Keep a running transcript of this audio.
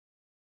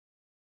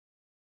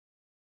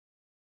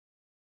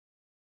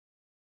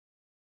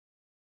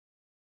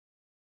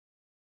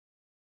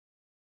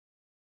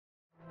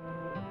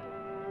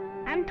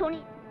I'm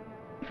Tony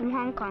from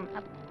Hong Kong.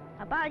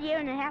 About a year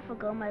and a half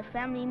ago, my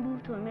family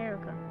moved to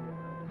America.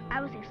 I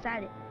was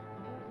excited.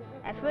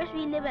 At first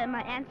we lived at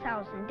my aunt's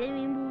house, and then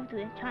we moved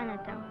to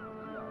Chinatown.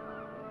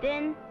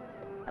 Then,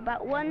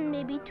 about 1,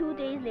 maybe 2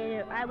 days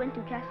later, I went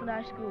to Castle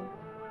School.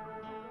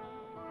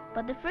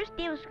 But the first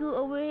day of school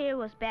over here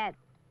was bad.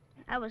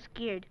 I was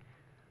scared.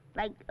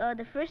 Like,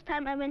 the first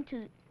time I went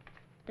to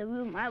the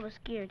room, I was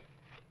scared.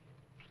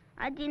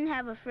 I didn't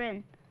have a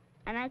friend,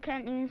 and I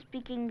can't even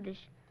speak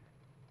English.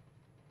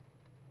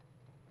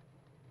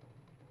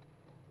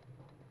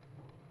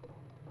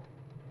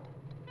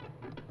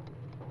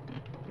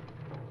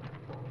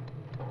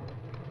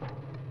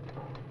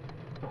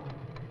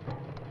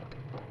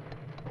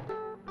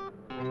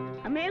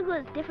 America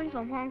is different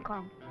from Hong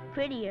Kong.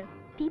 Prettier.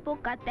 People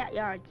got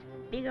backyards,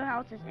 bigger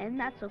houses, and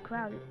not so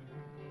crowded.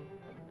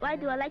 Why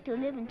do I like to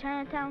live in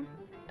Chinatown?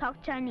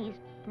 Talk Chinese.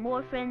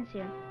 More friends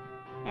here.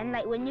 And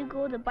like when you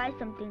go to buy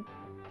something,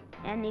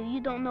 and if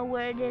you don't know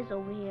where it is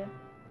over here,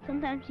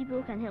 sometimes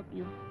people can help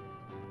you.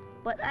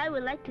 But I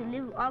would like to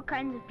live with all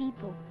kinds of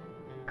people,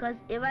 because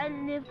if I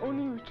live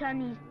only with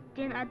Chinese,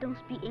 then I don't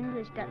speak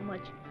English that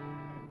much.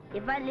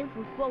 If I live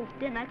with both,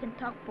 then I can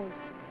talk both.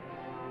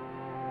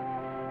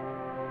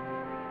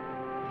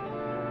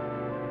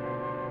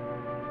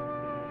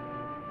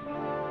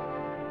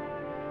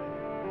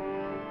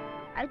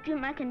 I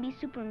dream I can be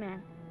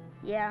Superman.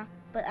 Yeah,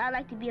 but I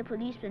like to be a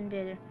policeman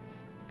better.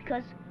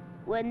 Because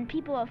when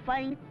people are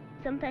fighting,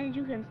 sometimes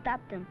you can stop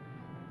them.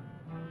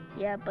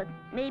 Yeah, but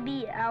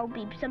maybe I'll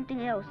be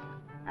something else.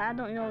 I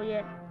don't know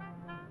yet.